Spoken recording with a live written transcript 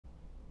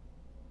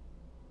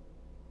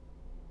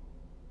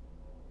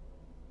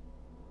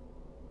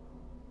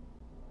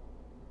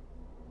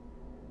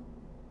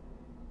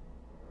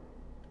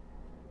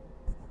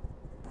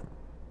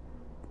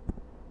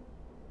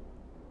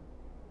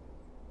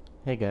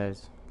Hey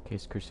guys,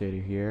 Case Crusader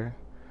here,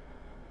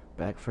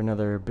 back for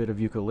another bit of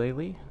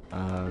Yooka-Laylee.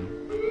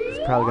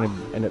 It's probably going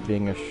to end up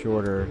being a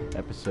shorter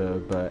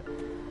episode, but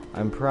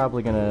I'm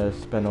probably going to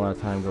spend a lot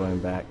of time going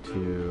back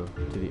to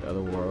the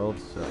other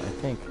worlds, so I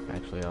think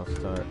actually I'll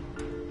start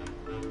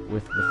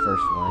with the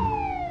first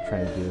one,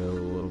 trying to do a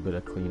little bit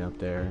of cleanup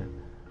there.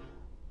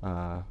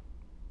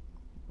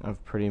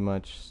 I've pretty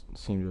much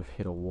seemed to have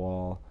hit a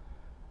wall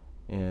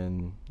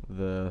in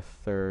the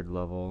third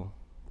level,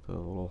 the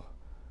little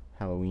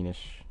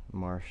Halloweenish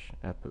marsh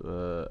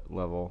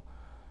level.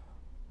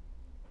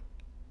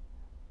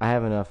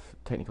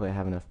 Technically I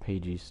have enough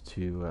pages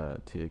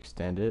to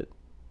extend it,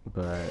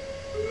 but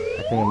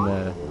I think I'm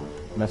gonna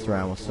mess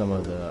around with some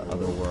of the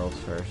other worlds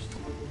first.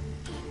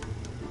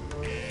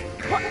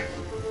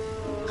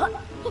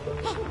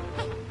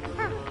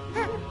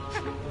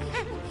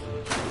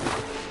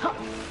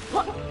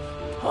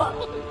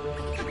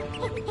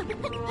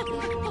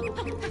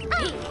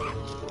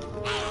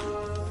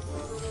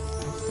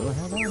 Still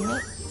have that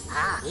yet?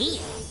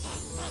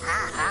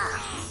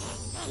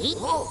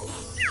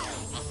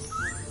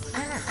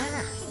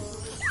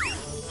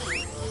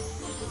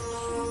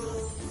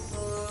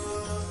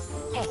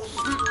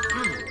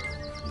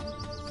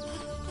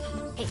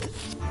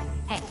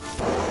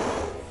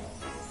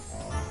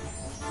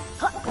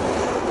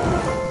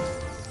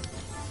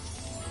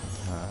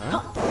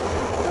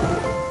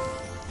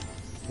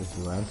 This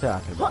is what I'm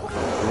talking about.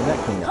 Doing that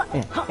cleanup.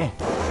 There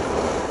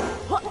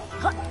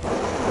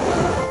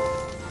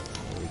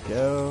we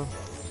go.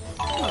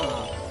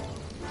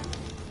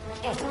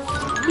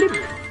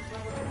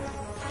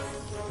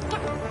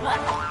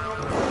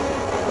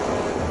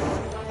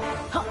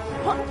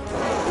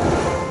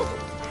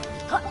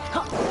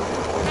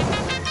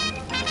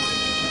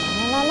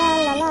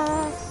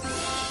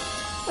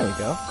 There we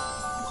go.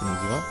 It's an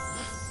easy one.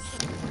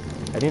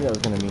 I think that was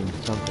going to mean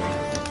something.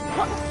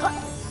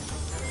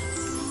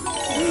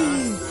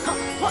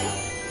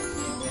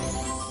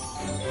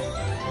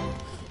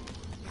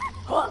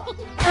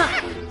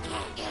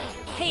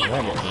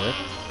 That didn't work.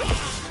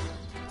 Okay.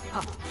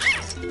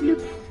 Let's see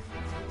if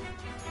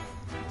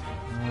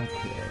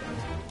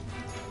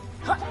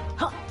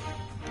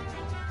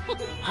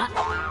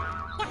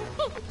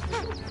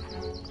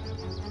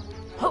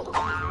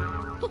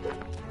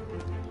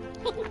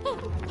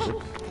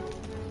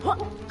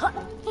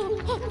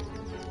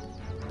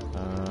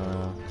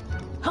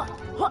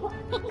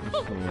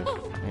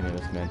any of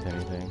this meant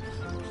anything.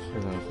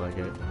 Doesn't look like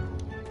it.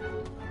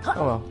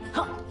 Oh well.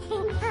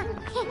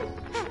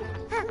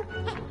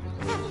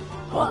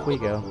 Off we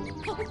go.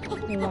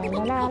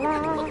 La la la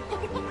la.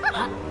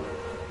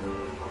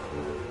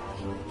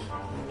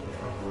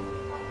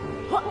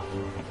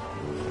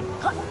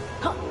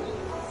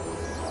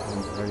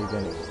 One's already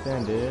been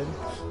extended.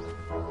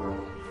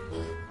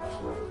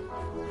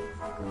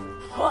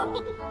 I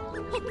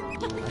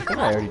think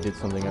I already did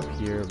something up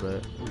here,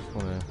 but I just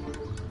want to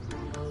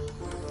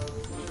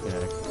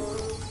check.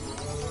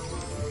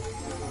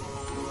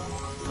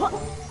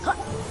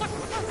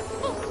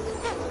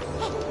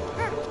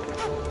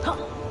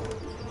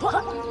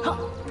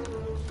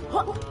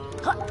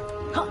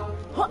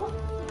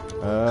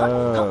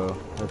 Oh,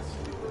 that's...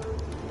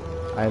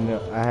 I know,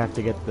 I have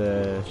to get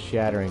the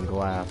shattering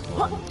glass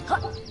one.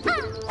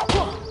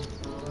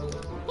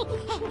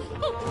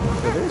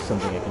 So there's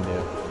something I can do.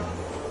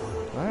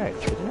 Alright,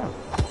 good to know.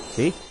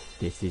 See?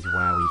 This is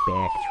why we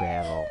back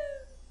travel.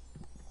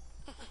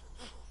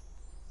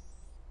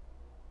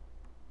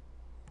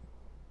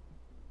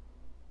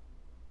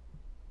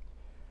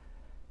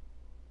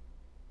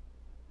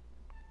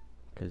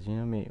 Because you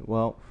know me,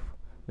 well,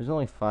 there's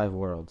only 5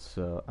 worlds,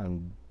 so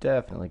I'm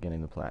definitely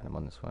getting the platinum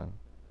on this one.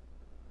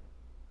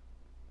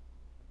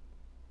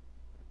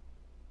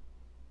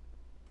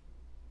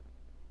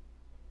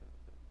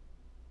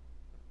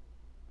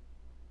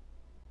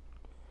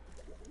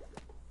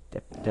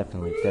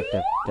 Definitely getting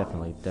the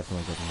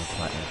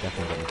platinum.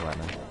 Definitely getting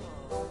platinum.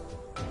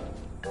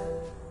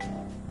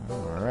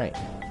 Alright.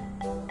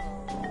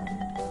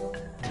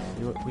 Let's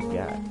see what we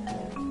got.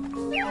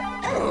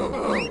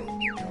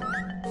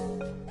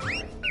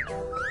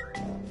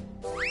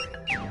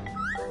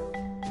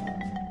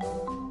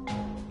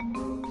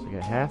 So I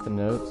got half the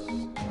notes.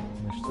 And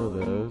there's still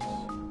those.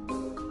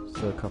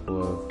 Still a couple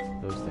of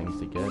those things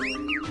to get.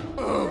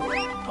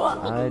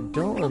 I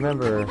don't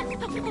remember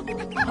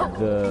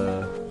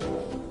the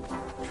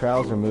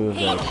trials or moves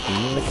that are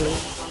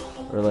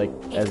cumulative, or like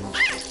as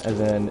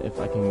in if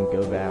I can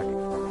go back,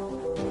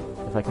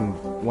 if I can,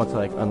 once I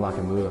like unlock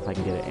a move, if I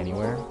can get it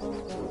anywhere.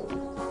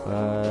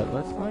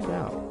 Let's find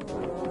out.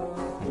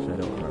 Actually, I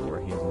don't remember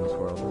where he is in this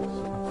world.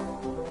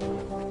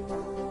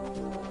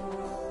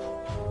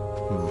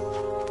 So.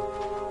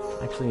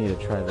 Actually need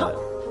to try that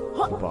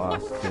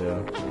boss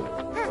too.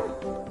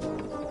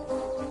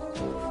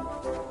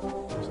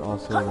 There's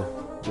also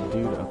the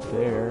dude up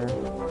there.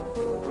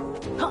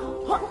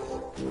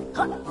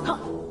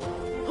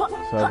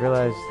 So I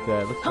realized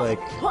that it looks like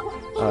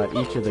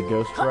each of the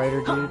Ghost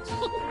Rider dudes,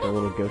 the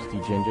little ghosty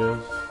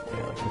Jinjos,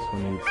 yeah, like this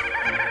one needs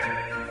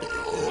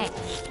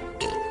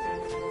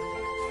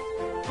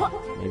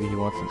Maybe he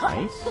wants some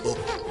ice?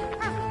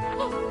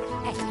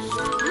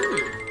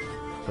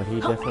 But he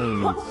definitely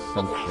needs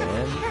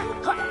something.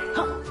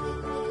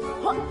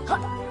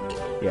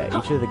 Yeah,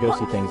 each of the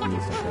ghosty things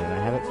needs something. And I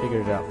haven't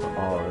figured it out for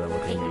all of them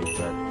what they need,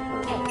 but...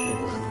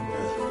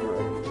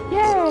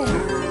 Yay!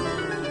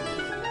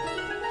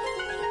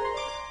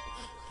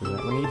 So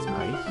that one needs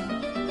ice.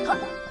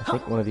 I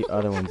think one of the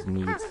other ones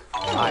needs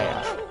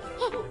fire.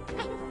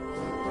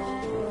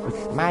 With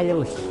my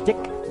little stick,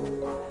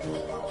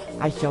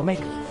 I shall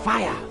make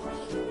fire!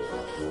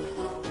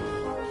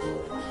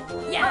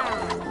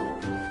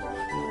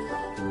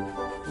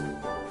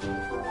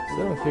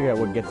 Still haven't figured out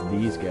what gets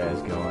these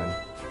guys going.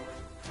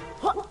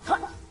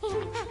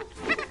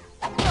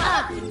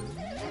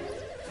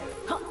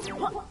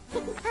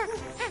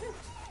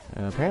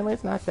 Apparently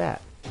it's not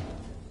that.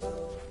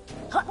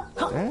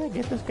 Did I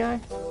get this guy?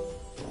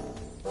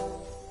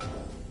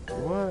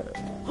 What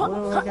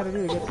do I gotta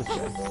do to get this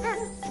guy?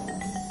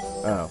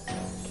 Oh,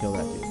 kill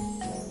that dude.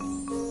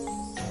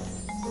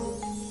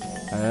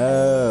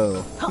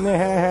 Oh.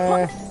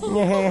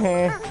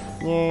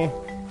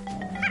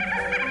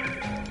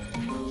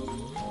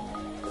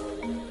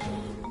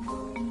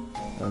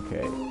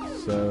 Okay,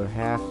 so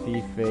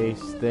halfy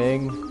face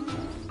thing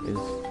is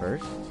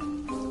first.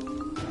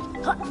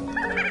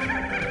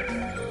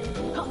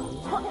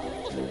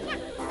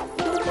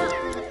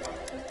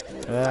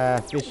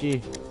 Fishy.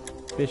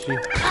 Fishy.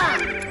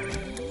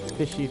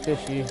 Fishy,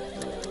 fishy.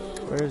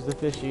 Where's the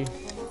fishy?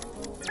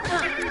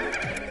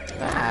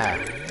 Ah.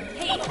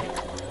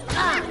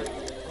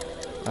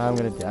 I'm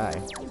gonna die.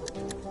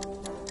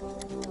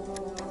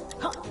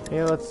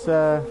 Hey, let's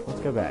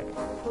go back.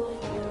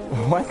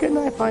 Why couldn't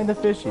I find the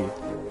fishy? I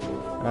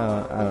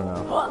don't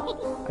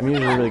know. I'm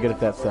usually really good at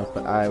that stuff,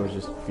 but I was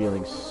just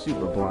feeling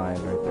super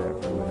blind right there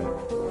for a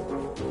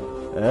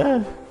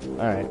minute.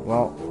 Alright,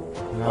 well,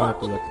 now I have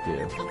to know what to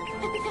do.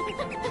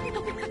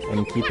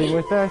 In keeping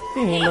with our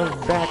theme of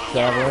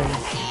backpedaling,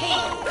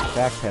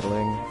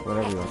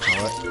 whatever you want to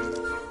call it.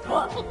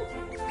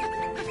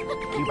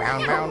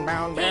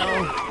 Bound.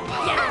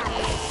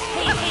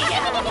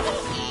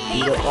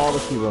 Beat up all the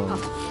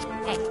T-bones.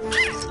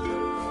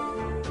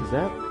 Is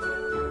that?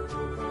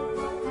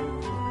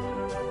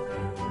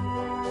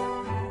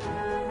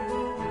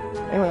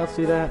 Anyone else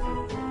see that?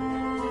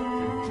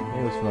 Maybe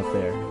it was from up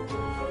there.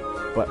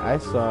 But I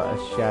saw a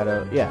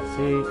shadow. Yeah,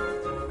 see?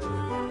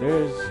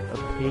 There's a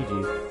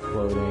pagey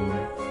floating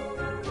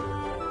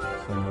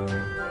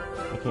somewhere.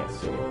 I can't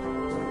see.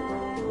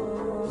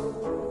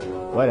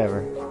 Whatever.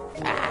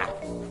 Ah!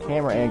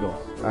 Camera angles.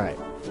 Alright.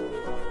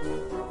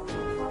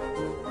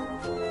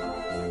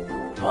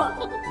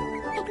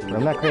 But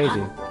I'm not crazy.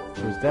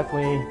 It was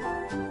definitely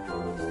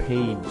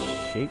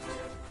page-shaped.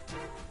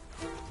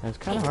 It's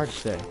kind of hard to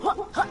say.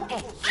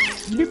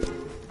 Nope.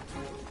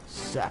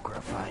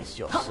 Sacrifice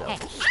yourself.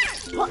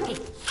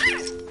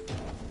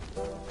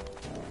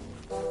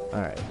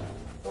 Alright.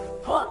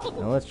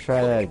 Now let's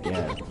try that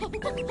again.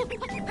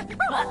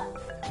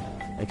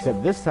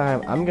 Except this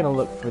time, I'm gonna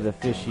look for the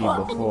fishy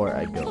before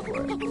I go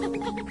for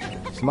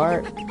it.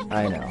 Smart?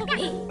 I know.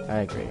 I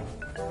agree.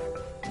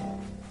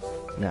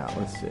 Now,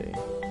 let's see.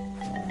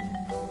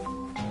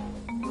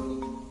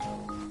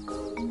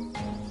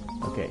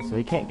 Okay, so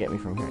he can't get me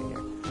from here.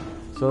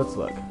 So let's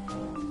look.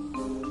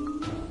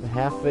 The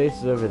half face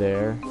is over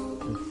there.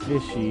 The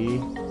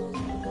fishy.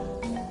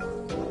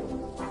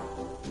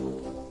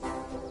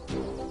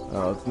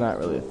 Oh, it's not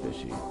really a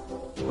fishy.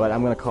 But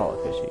I'm gonna call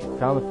it fishy.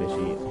 Found the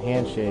fishy.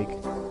 Handshake.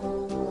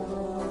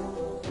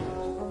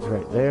 It's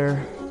right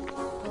there.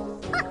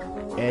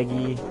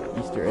 Eggy.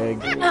 Easter egg.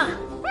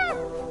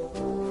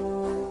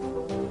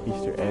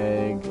 Easter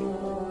egg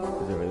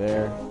is over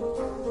there.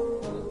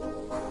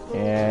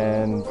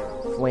 And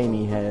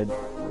Flamey Head.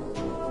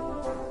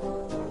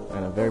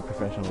 And a very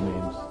professional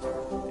names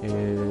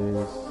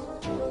is...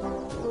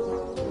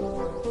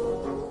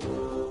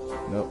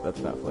 Nope, that's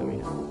not Flamey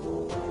Head.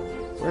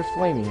 Where's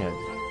Flamey Head?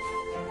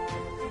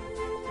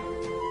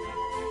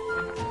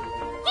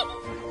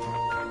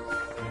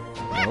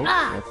 Nope,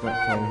 that's not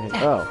Flamey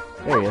Head. Oh,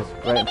 there he is,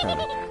 right in front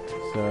of me.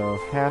 So,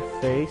 half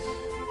face.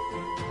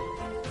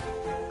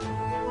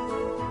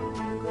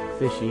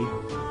 Fishy.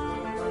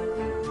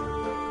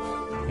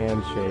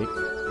 Handshake.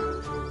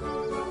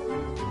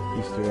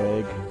 Easter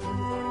egg.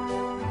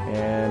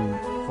 And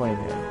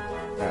Flamehead.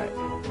 Alright.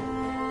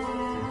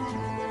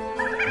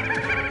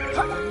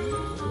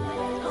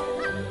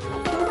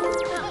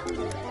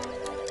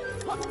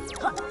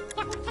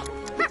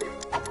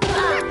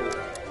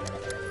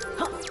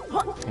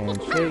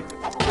 Handshake.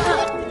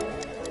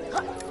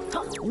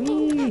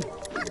 Whee!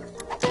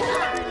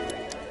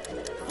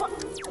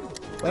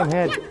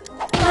 Flamehead.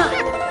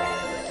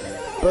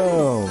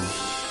 Boom.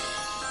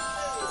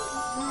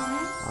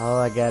 All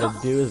I gotta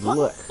do is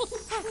look.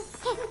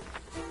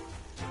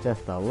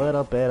 Just a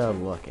little bit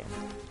of looking.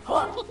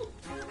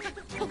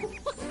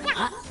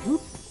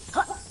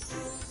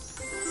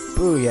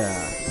 Booyah!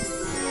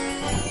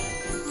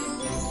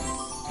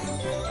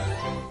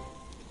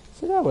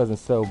 So that wasn't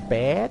so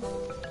bad.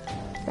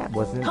 That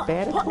wasn't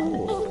bad at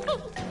all.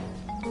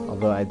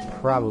 Although I'd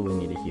probably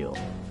need a heal.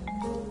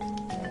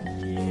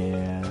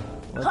 Yeah.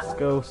 Let's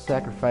go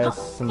sacrifice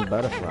some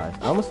butterflies.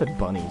 I almost said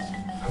bunnies.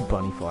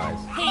 Bunny flies.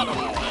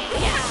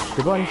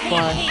 Do bunnies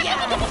fly?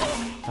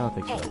 I don't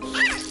think so.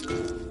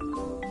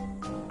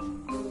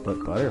 But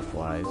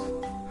butterflies?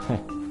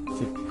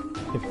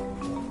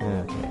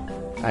 Okay.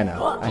 I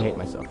know. I hate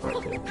myself for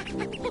it too.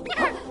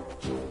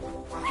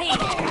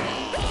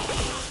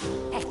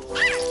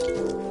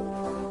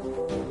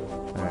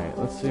 Alright,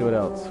 let's see what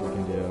else we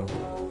can do.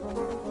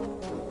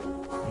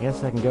 I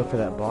guess I can go for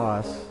that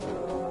boss.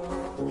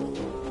 I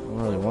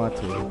don't really want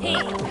to, but I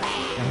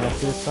have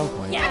to at some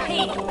point.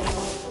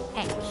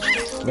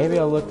 Maybe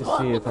I'll look to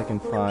see if I can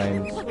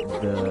find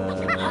the...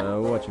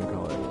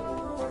 whatchamacallit?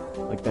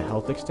 Like the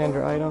health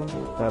extender item?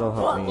 That'll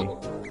help me.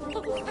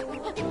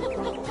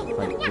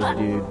 Like this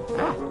dude.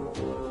 Ah!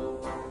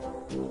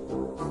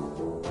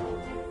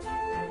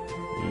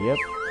 Yep.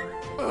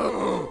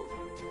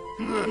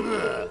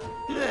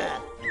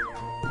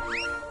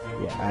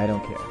 Yeah, I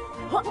don't care.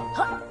 What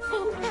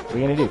are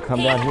you gonna do?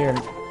 Come down here and...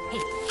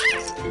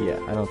 Yeah,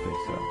 I don't think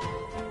so.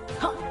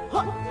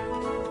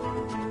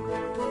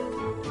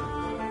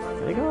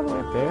 Did they go all the way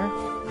up there? I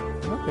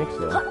don't think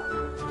so.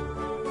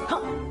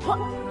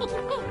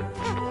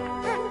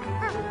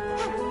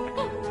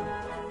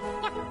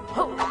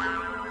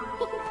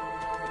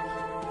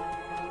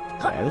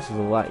 Yeah, this is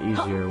a lot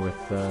easier with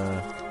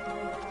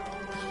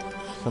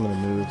some of the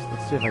moves.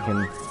 Let's see if I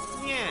can...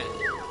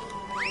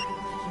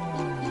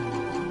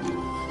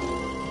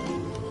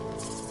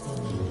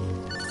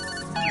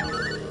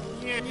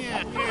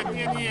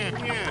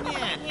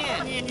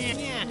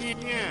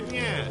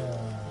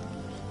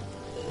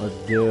 Let's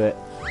do it.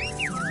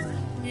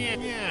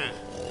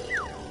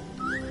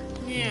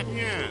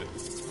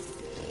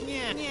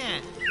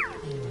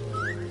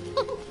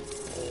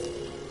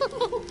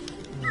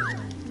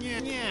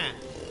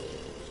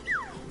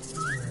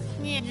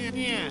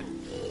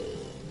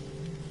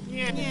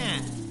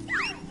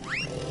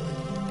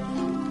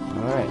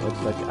 Alright,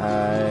 looks like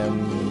I'm...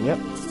 Yep.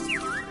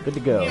 Good to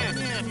go.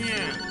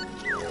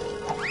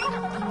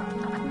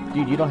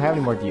 Dude, you don't have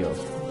any more deals.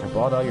 I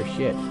bought all your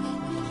shit.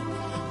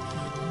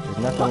 There's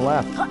nothing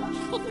left.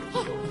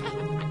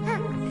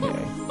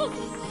 Okay.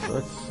 So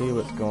let's see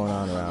what's going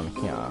on around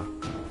here.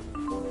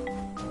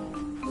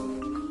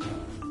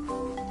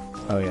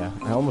 Oh yeah,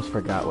 I almost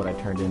forgot what I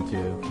turned into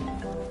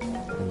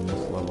in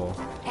this level.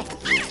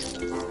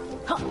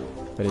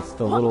 But it's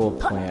the little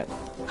plant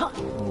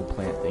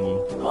thingy.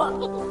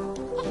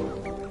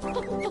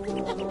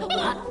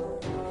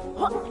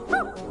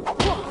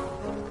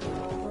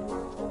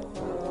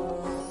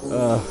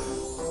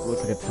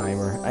 Looks like a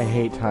timer. I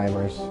hate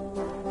timers.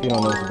 If you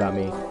don't know this about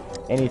me,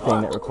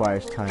 anything that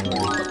requires timers,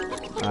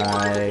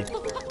 I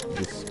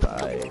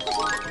despise.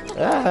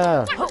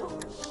 Ah!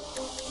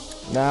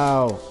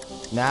 No!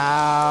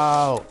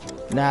 No!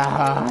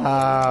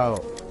 No!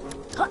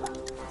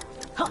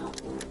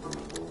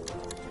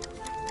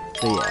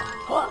 So yeah,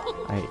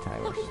 I hate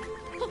timers.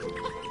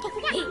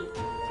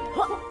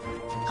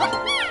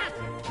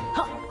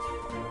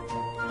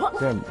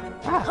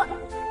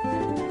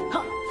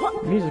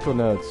 Musical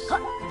notes.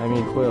 I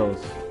mean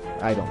quills.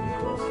 I don't mean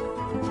quills.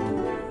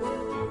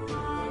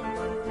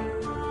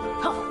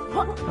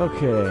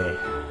 Okay,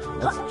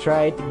 let's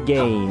try it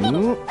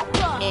again.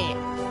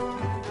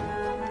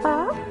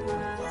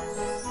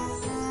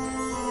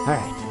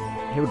 Alright,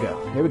 here we go.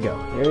 Here we go.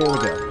 Here we go.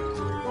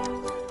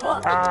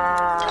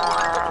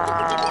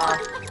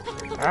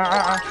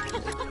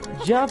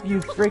 Jump, you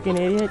freaking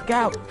idiot!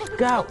 Go!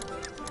 Go!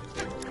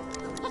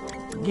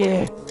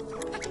 Yeah!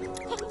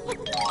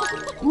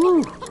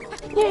 Woo!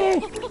 Yeah!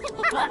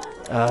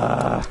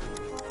 My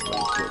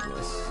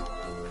goodness.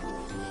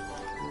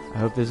 I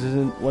hope this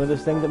isn't one of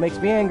those things that makes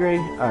me angry.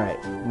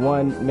 Alright,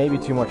 one, maybe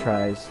two more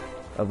tries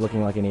of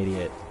looking like an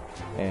idiot,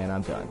 and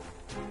I'm done.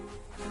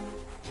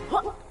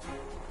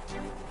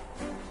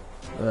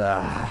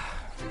 Ugh.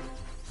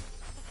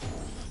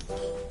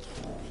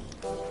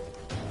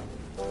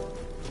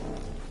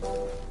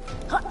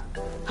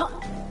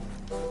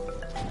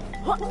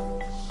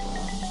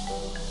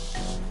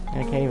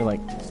 I can't even,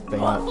 like, stay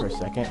on it for a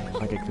second,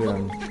 like I could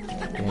on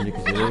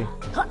Banjo-Kazooie.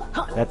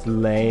 That's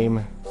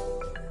lame.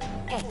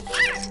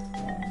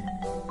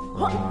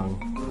 Wrong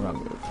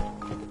move.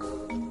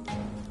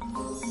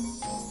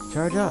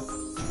 Charge up.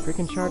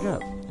 Freaking charge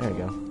up. There we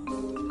go.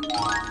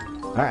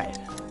 Alright.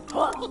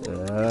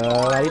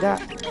 La-di-da.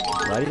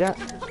 La-di-da.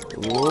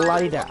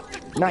 La-di-da.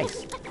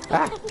 Nice.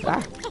 Ah!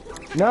 Ah!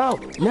 No!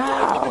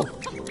 No!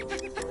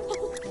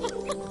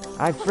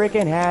 I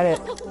freaking had it.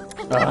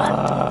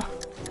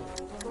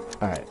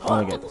 Alright, I'm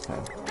gonna get it this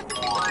time.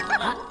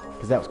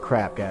 Because that was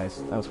crap,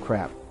 guys. That was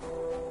crap.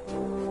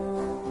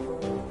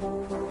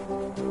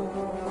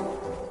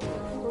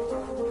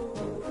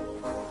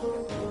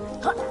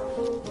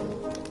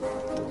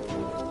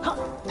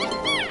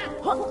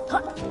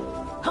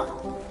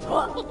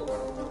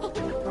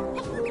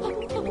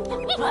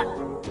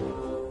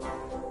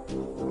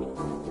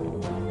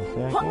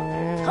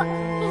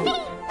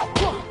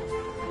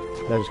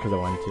 That was just because I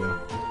wanted to.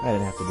 I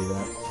didn't have to do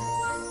that.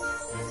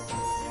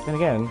 Then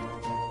again,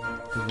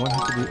 does one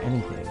have to do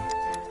anything?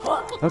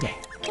 Okay.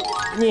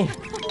 Yeah.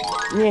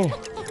 Yeah.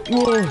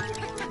 Yeah.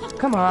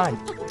 Come on.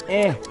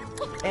 Yeah.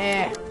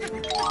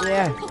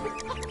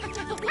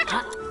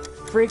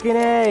 Freaking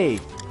A.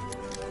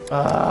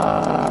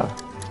 Ah.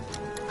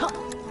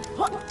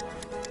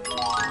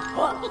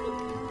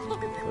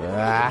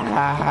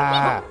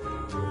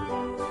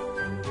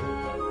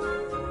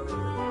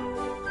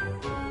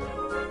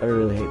 I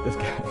really hate this,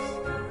 guys.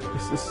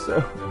 This is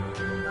so...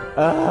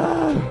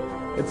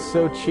 it's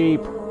so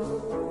cheap.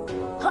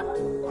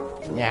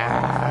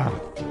 Yeah.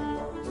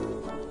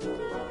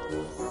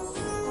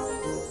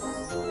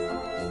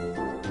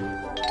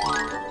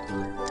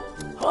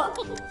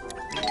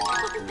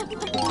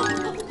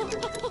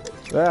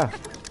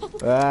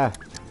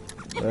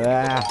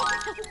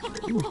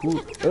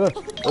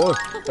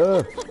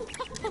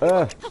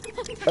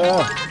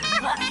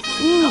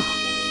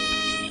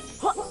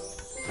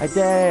 I did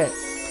it.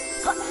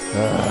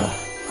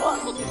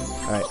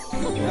 Alright,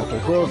 now for the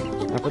quills.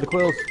 Now for the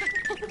quills.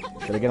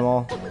 Did I get them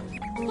all?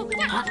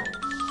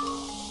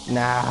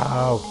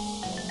 No.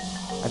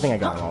 I think I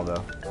got them all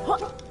though.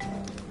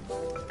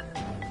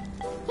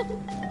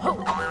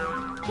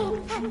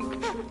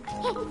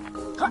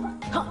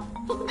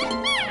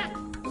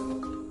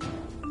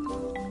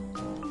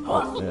 Oh,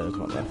 yeah, there's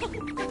one left.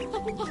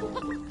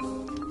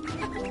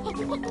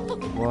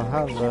 Well,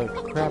 how the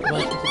crap am I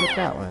supposed to get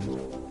that one?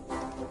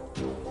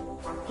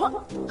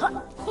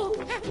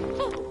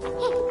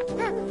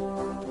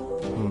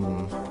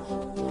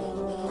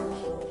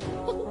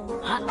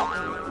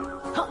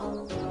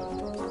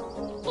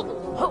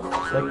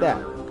 Just like that.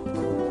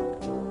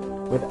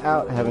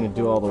 Without having to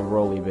do all the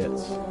rolly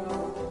bits.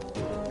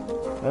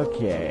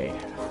 Okay.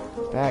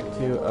 Back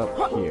to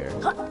up here.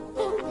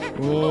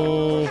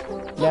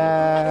 No!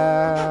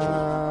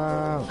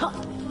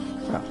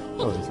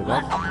 Oh, wasn't so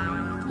bad.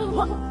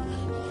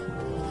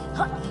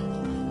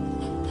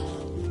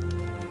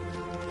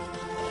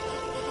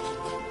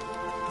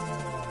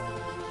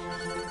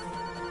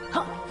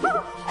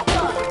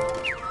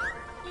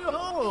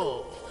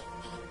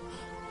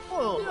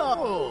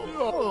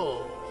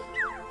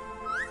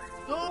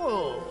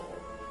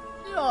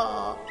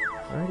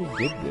 I already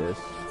did this.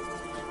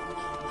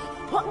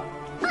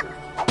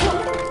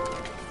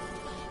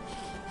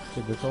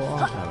 Did this a long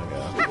time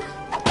ago.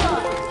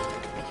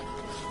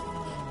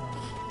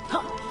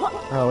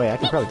 Oh wait, I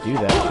can probably do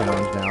that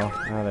challenge now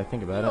that I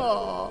think about it.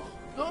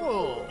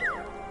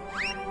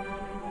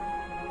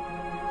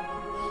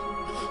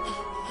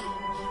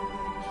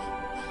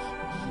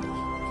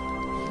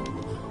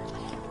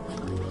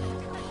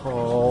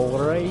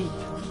 Alright.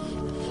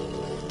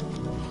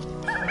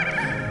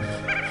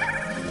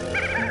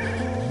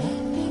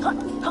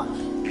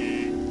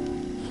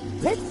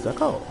 Let's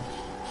go.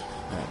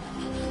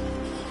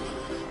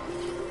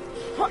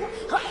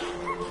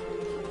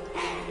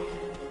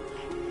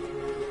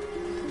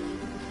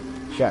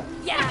 Shut.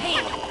 Yeah.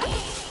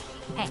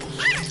 Hey.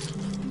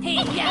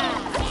 Yeah.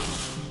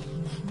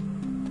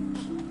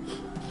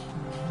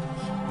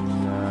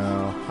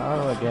 Now, how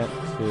do I get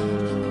to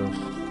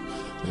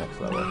the next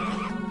level?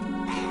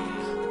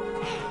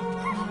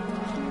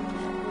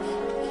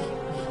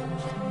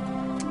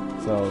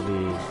 So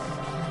these.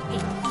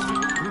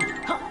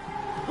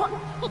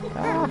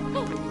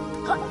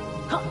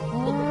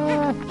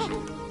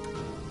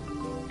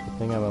 Good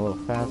thing I'm a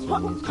little faster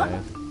than these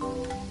guys.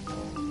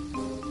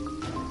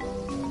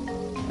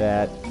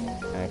 That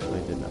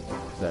actually did nothing,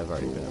 because I've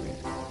already been over here.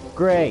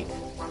 Great!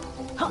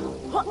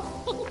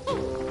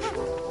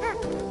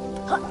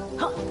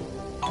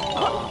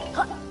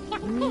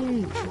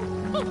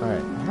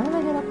 Alright, how did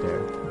I get up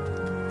there?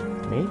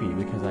 Maybe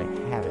because I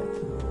haven't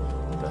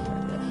done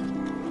that yet.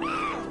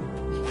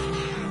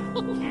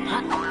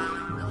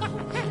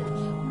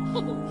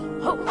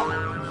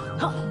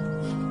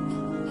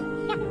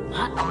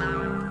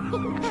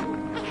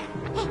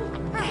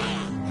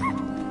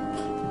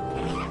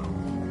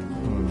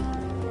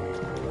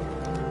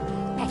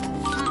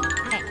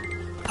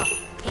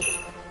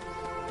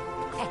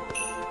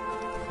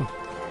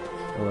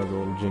 I love the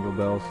little jingle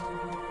bells.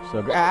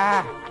 So great.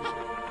 Ah!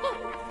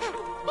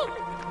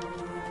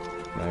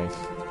 Nice.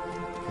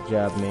 Good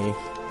job, me.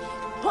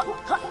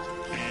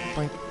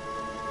 Boink.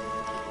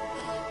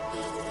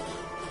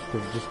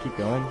 Does it just keep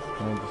going?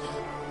 Can I just...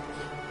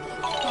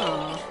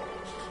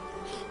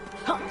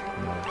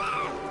 No.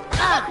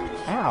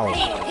 Ow!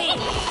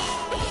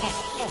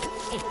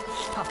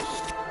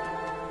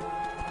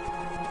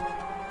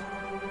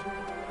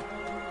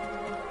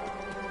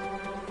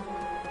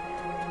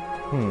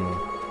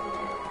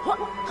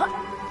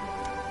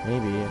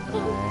 Maybe if I...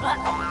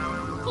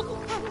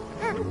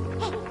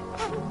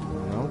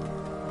 Nope.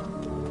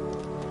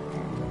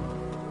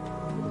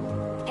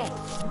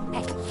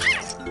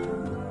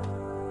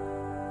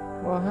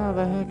 Well, how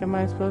the heck am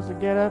I supposed to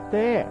get up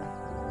there?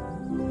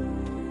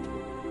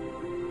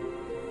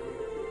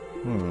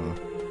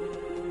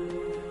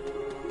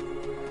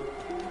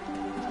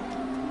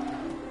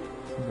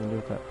 Something to do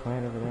with that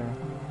plant over there? I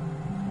think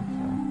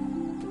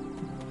so.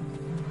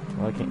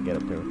 Well, I can't get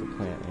up there with the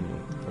plant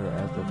or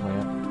as the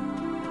plant.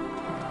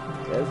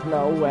 There's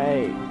no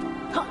way.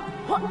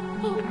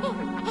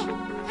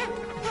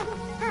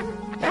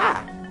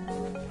 Ah!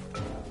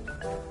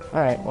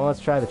 Alright, well let's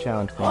try the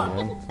challenge thing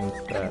then, since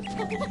that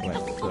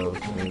went so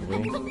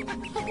smoothly.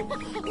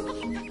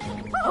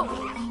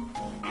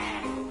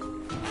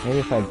 Maybe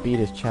if I beat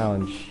his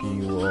challenge,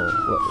 he will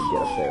let me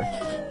get up there.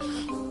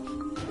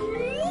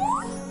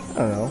 I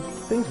don't know.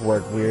 Things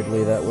work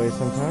weirdly that way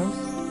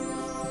sometimes.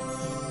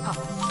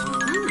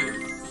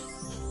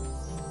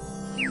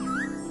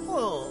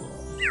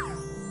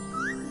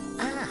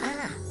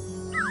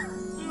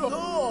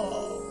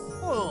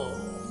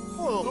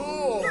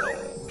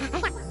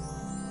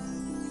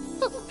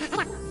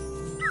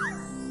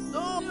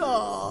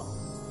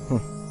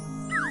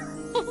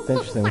 It's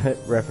interesting, it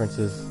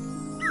references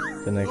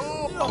the next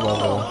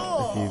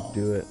level if you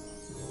do it.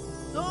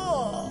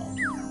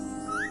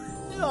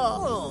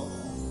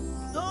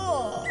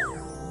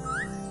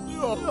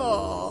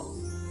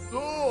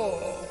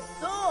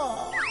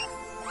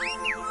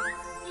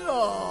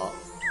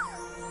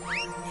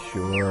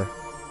 Sure.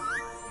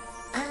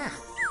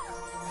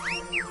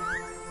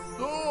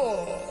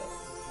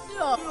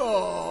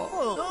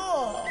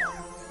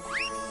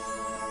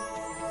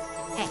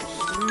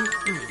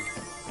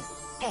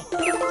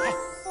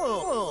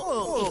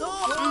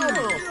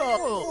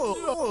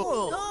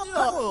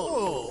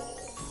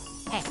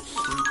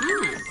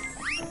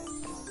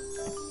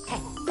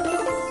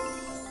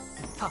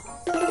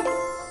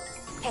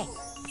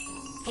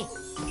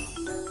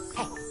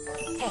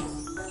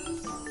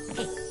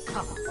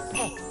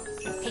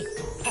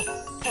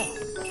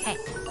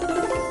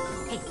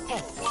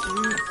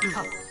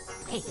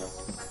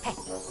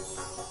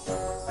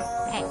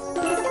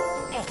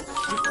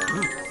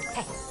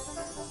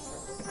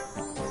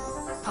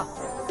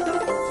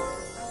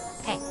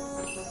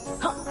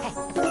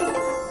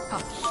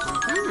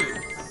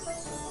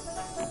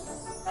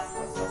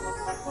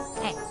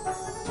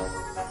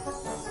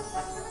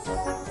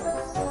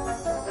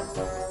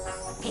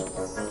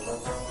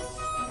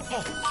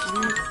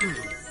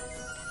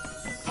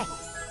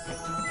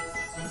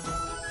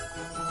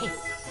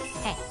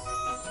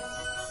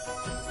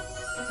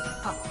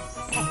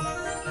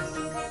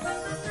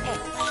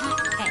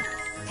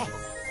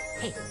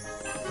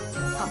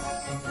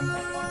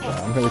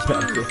 I'm really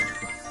bad at this.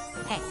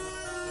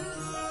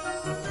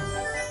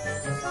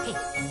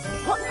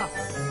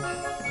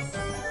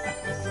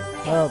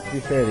 Well, to be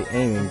fair, the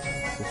aiming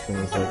system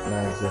is like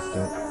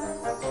non-existent.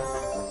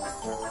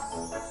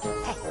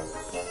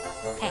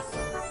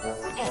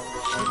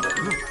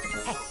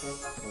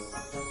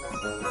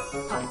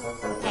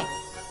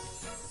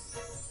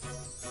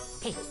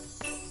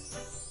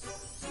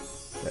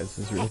 This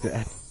is really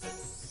bad.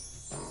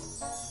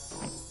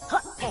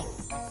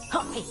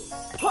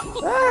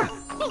 Ah!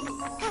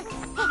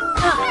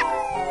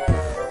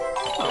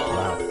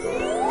 Wow.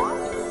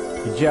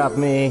 Good job,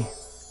 me.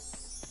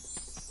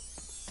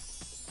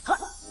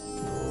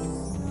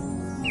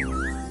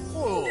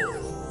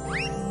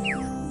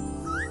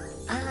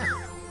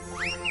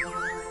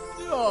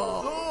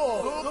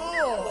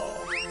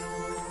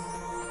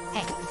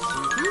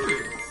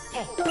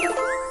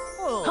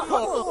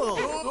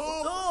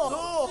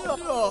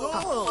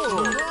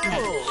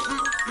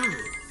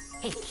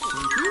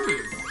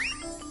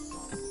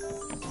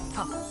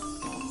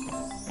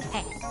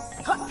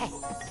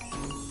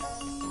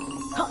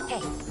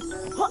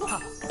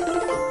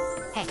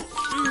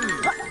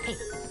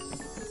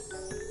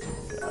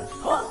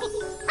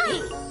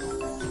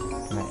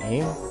 Can I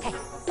aim?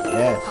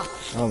 Yes.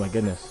 Oh my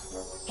goodness.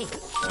 I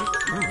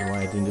don't know why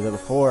I didn't do that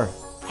before.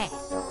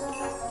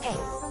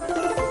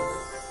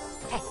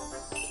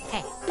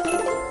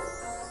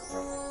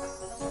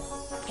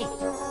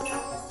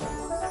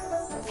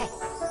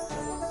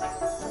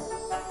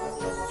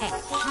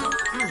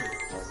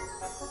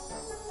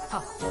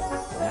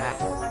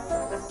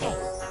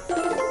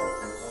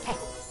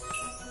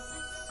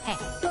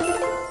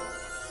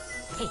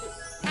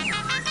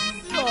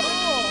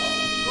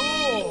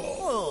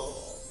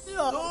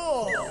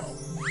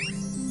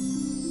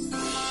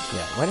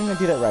 Yeah, why didn't I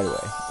do that right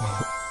away?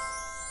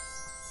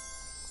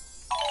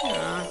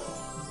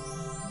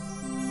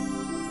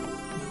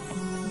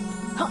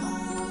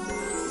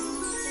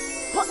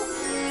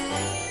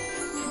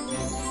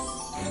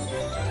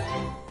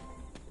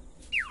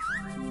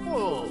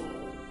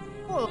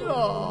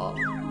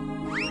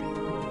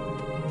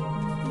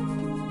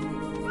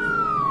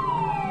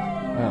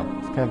 Wow,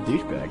 it's kind of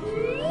douchebag.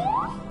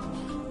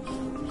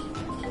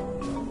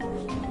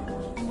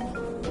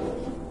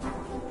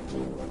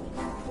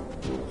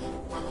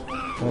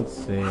 Let's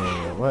see,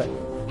 what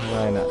have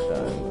I not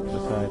done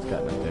besides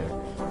gotten up there?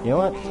 You know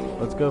what?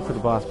 Let's go for the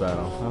boss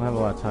battle. I don't have a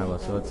lot of time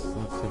left, so let's see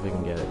if we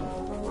can get it.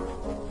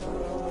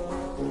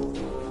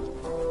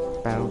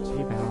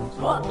 Bouncy, bouncy.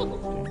 Bouncy.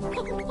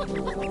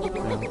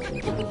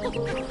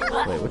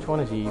 Wait, which one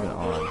is he even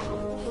on?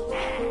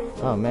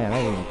 Oh man, I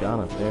haven't even gone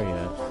up there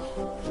yet.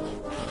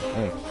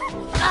 Hey.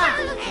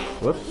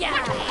 Whoops.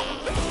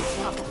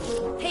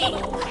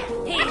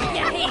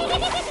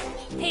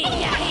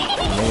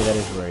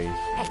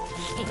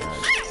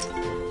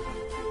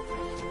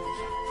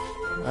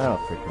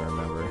 can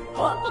remember.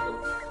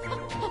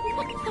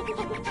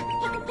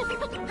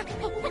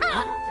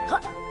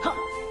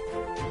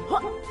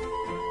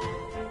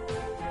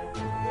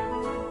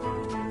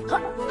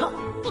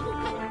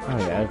 Oh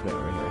yeah, I've been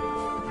over here.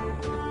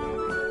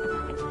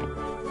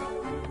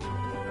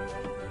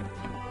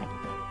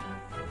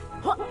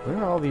 Where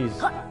are all these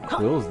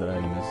quills that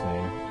I'm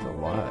missing? It's a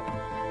lot.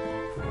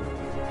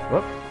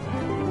 Whoop.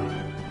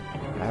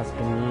 Ask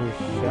and you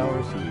shall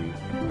receive.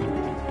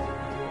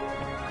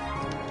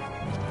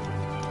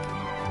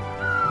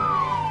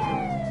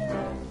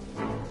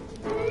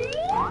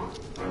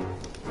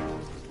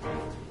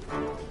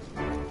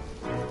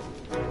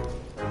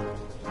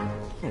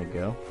 There you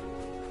go.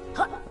 I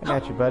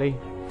got you, buddy.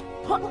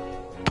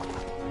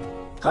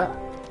 Ah.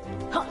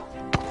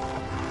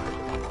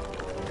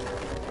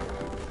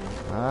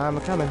 I'm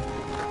coming.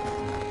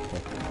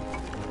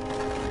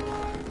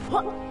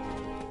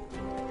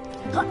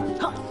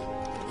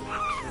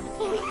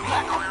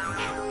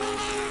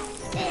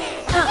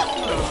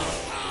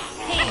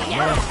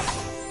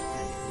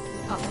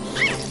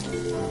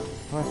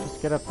 Let's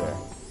just get up there.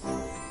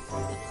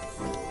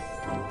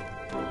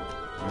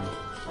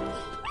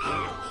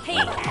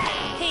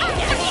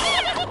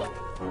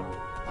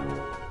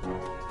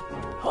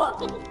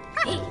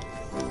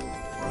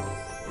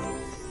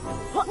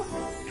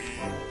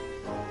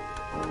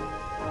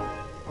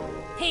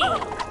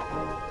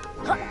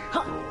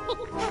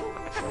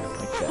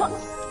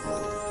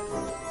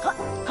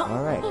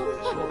 Alright.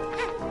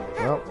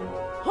 Well,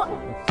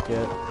 let's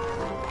get...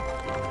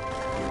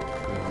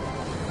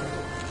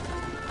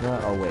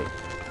 oh, wait.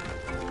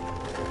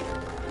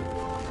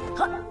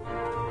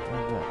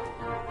 What's that?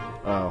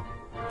 Oh.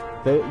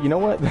 You know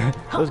what?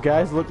 Those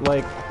guys look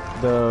like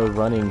the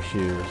running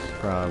shoes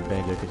from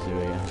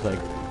Banjo-Kazooie. I was like,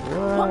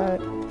 what?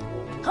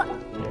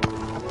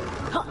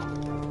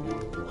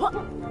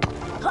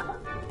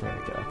 There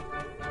we go.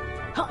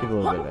 Give a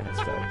little bit of a head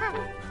start.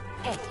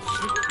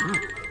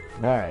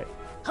 Alright.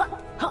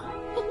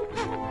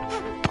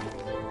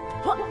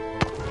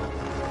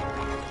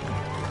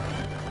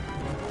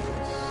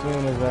 As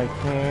soon as I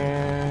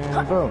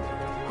can. Boom.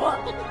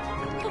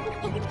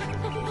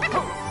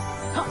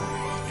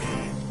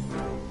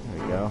 There we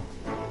go.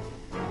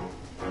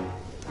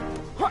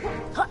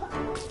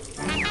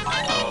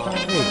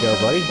 There you go,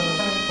 buddy.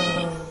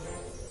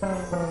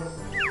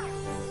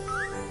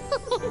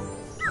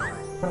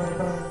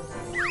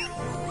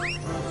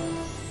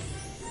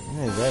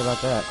 Yeah, he's right about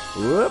that.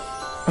 Whoop!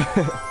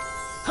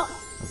 I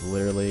was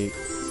literally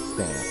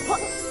standing up.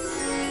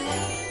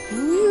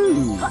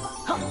 Woo!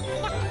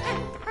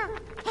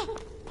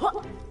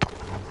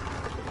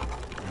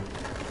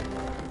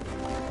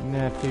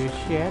 Not too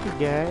shabby,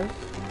 guys.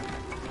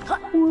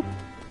 Whoop.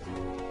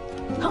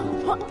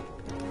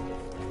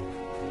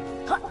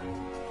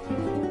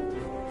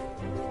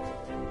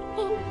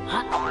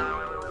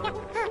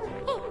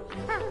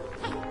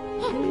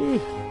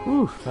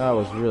 Whew, that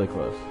was really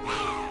close.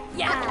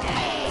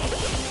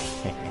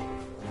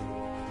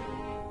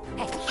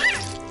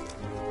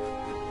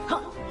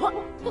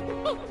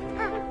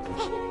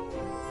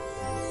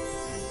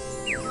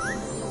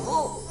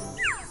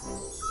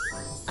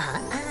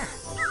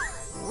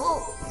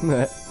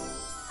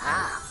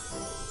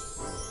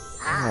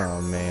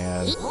 Oh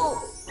man.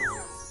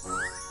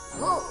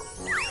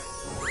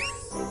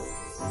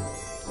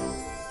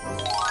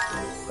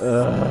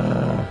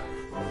 Ugh.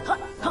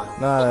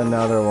 Not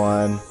another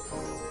one.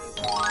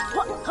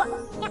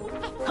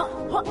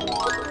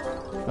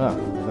 Oh,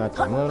 is that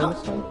time limit on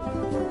this one?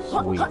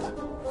 Sweet.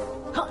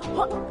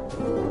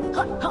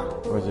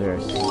 Or is there a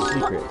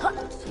secret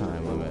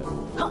time limit?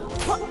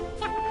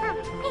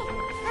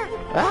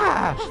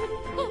 Ah!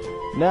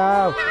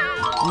 No!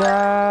 No!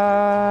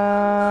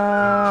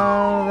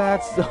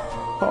 That's so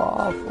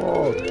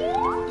awful!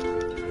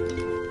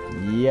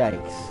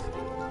 Yikes.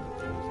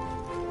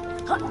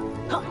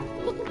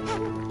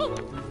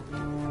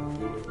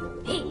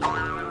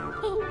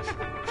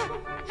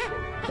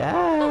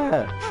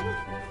 Ah!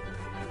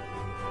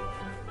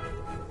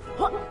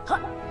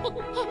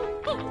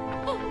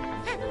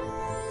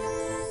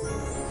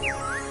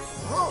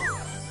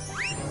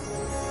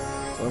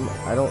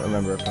 I don't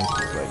remember if I'm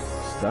supposed to like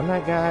stun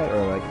that guy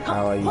or like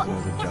how I use him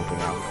as a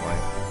jumping off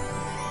point.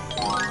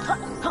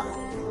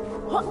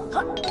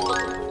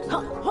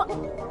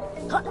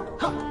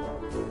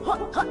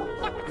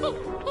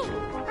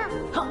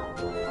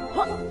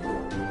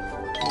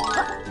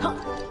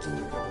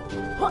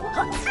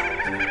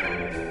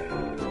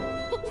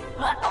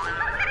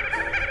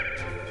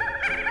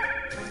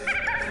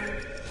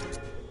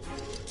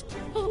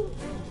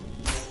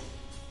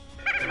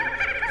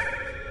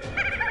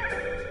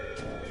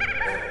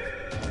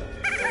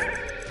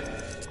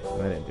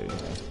 I didn't do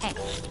anything.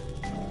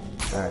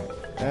 Alright.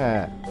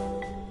 Ah.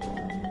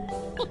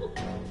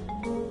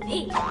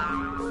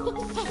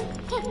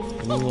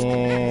 Yeah.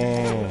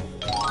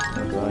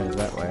 Going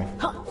that way.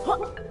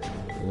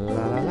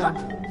 La la la.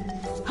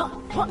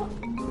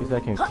 Excuse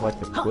if I can collect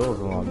the quills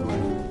along the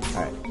way.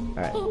 Alright,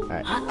 alright,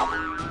 alright.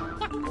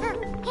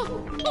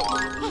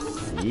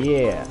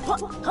 Yeah!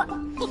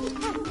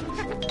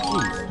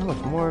 Jeez, how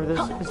much more of this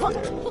is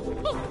there?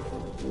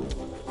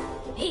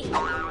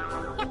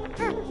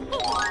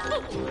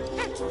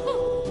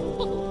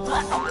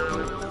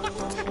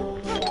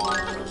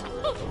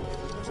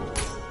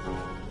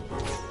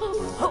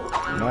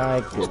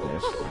 My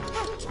goodness.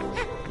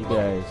 You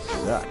guys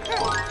suck.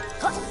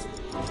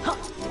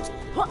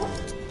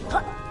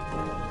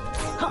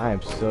 I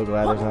am so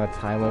glad there's not a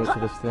time limit to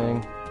this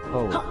thing.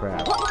 Holy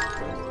crap.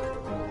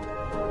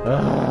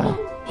 Ugh.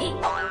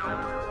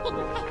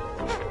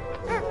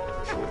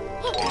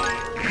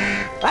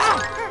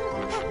 Ah!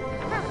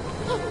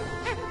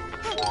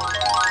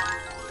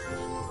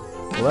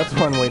 Well, that's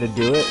one way to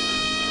do it.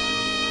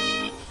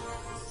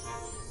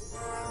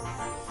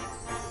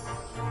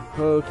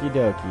 Okie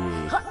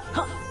dokie.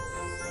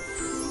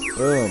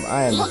 Boom,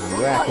 I am just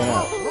racking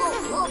up.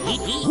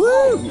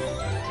 Woo!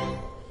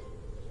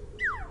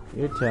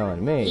 You're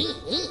telling me.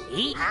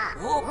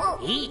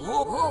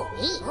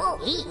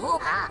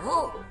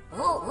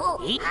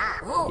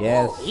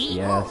 Yes,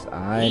 yes,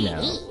 I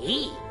know.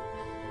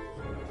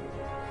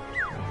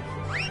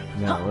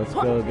 Now, let's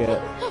go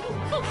get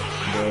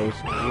those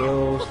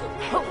quills.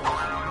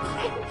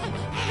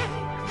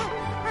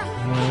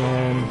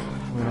 And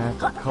I'm gonna have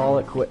to call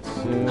it quits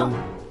soon. La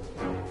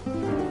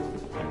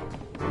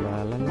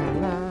la la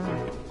la.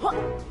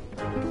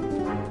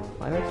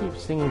 Why do I keep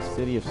singing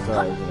City of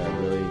Stars in that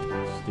really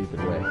stupid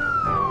way?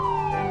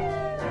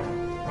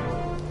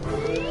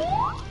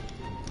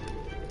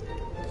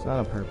 It's not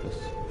on purpose.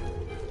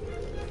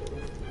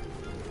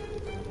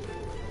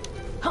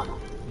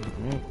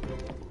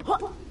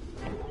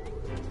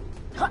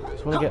 I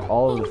just want to get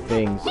all of the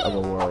things of the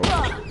world.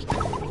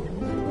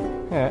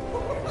 Yeah.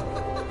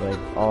 Like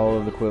all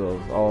of the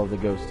quills, all of the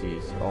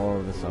ghosties, all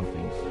of the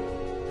somethings.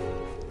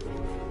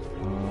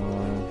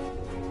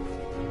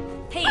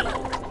 Hey. Okay.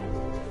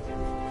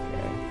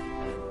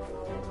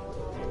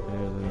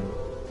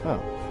 Oh.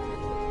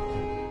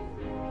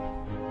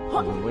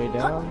 Is it way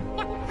down?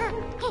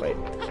 Wait,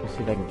 let's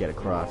see if I can get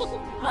across.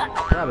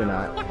 Probably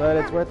not, but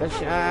it's worth a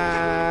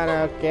shot.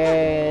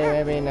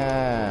 Okay, maybe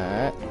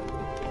not.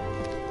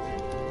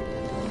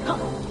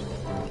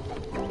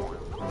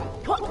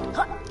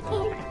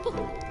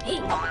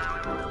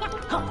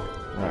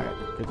 Alright,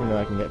 good to know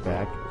I can get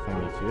back if I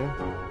need to.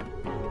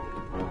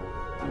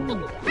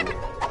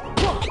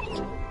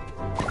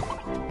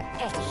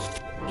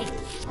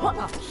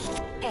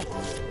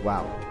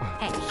 Wow.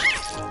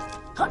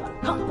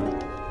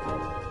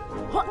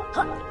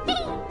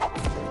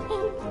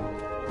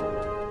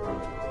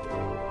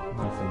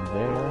 Nothing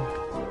there.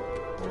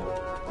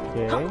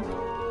 Okay.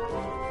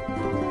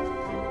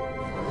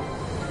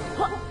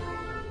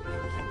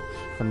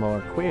 Some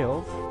more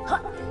quills.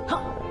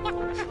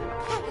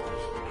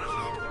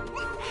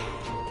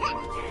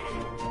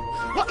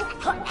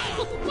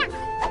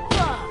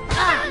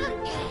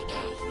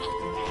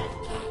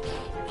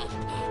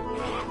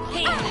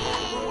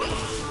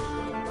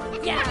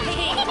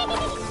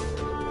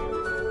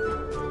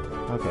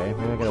 Okay,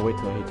 maybe I gotta wait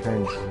till he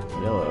turns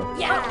yellow.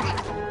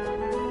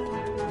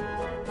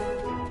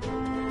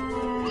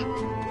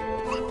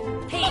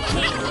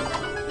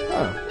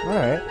 Oh,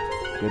 alright.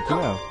 Good to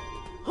know.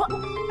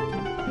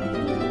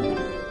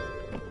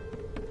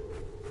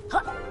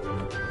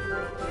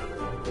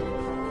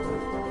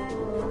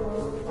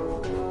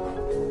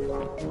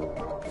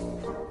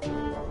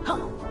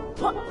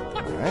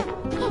 Alright.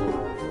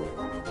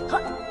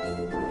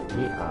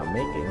 We are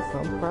making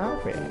some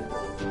progress.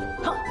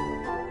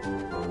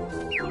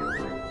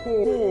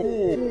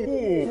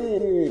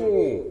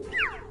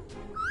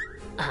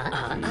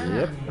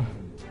 Yep.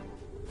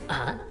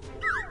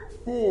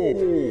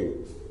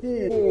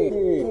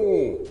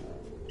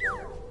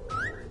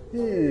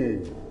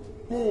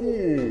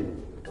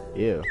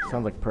 Ew,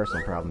 sounds like a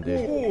personal problem,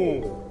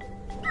 dude.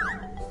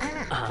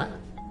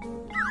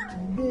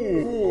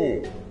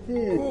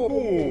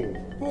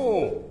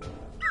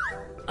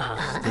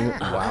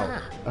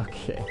 Wow.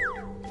 Okay.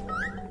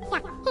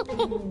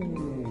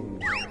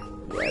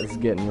 Yeah, it's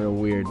getting real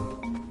weird.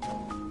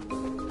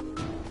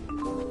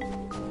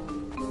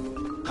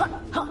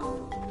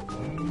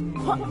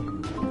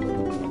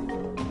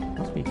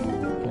 Must be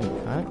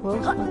getting kind of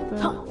close like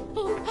that.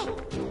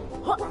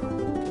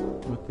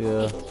 With the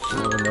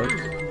little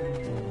notes.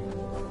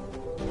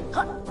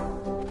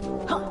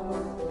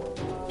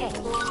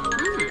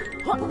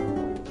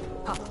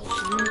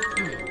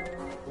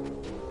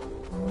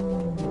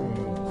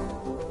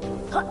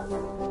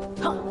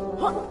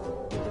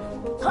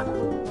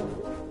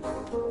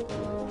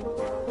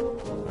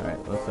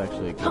 Alright, let's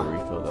actually go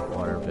refill that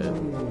water a bit.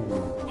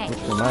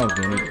 Which reminds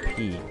me, I need to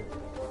pee.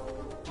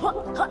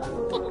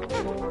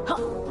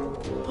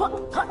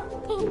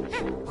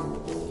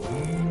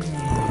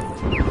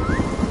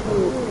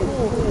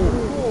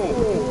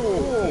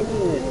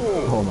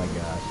 Oh my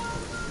gosh.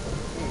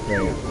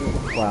 Great.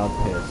 Cloud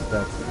piss.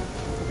 That's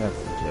the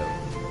joke.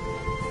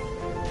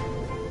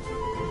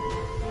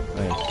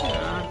 Nice.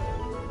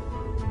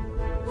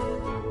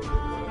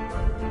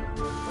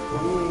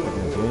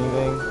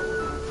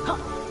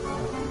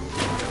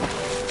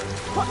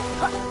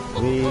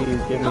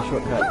 Give me a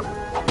shortcut.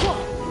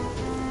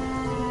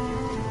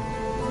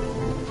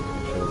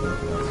 Show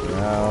nothing else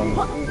around.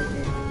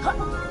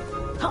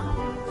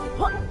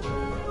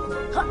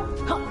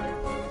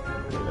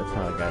 Okay, that's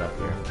how I got up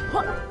here.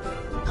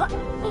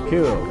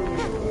 Cool.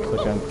 Looks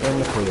like I'm in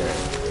the clear.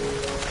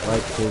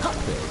 Like his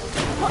piss.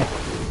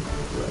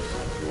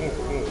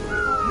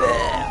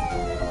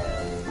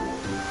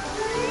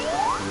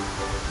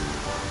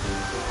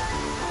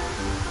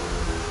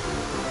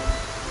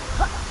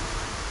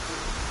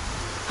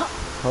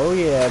 Oh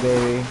yeah,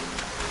 baby.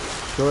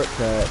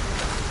 Shortcut.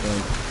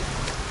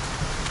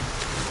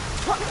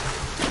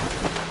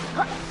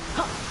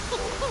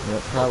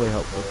 It'll probably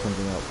help with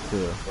something else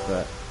too,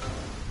 but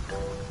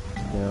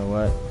you know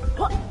what?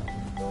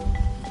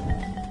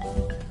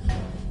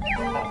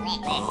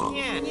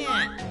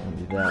 I'll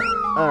do that.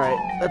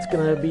 Alright, that's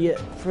gonna be it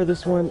for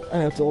this one. I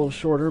know it's a little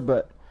shorter,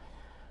 but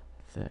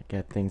I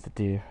got things to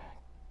do.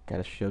 Got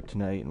a show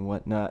tonight and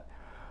whatnot.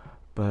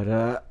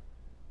 But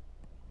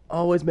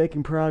always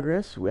making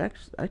progress. We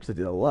actually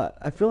did a lot.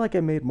 I feel like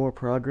I made more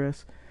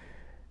progress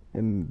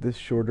in this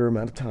shorter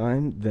amount of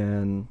time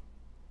than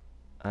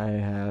I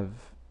have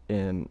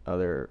in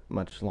other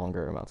much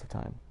longer amounts of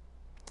time.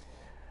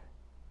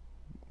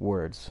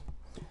 Words.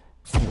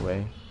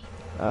 Anyway,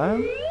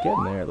 I'm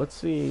getting there. Let's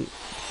see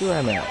where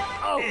I'm at.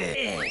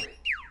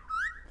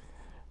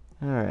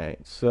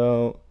 Alright,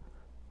 so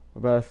we're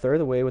about a third of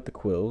the way with the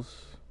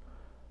quills.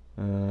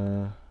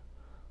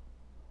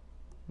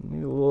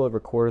 Maybe a little over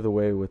a quarter of the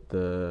way with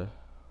the...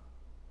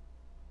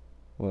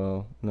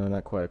 Well, no,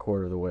 not quite a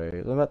quarter of the way.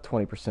 About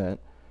 20%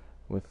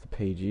 with the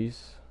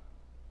pages.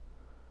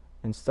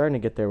 And starting to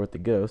get there with the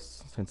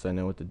ghosts, since I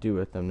know what to do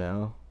with them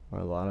now, or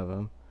a lot of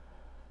them.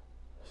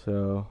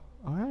 So,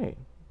 alright.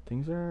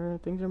 Things are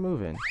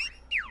moving.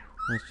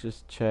 Let's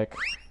just check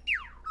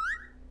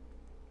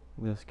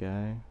this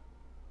guy.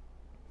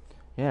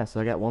 Yeah, so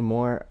I got one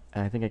more,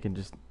 and I think I can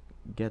just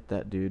get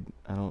that dude.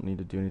 I don't need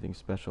to do anything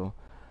special.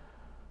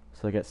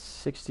 So I got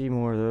 60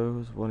 more of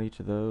those, one each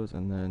of those,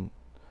 and then,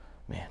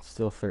 man,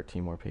 still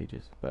 13 more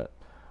pages. But,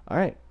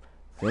 alright,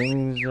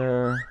 things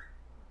are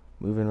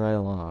moving right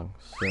along.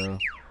 So,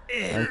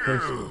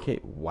 okay,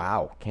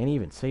 wow, can't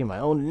even say my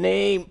own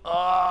name.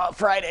 Oh,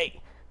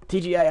 Friday,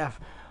 TGIF.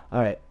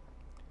 Alright,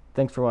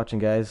 thanks for watching,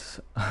 guys.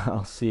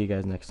 I'll see you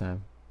guys next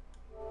time.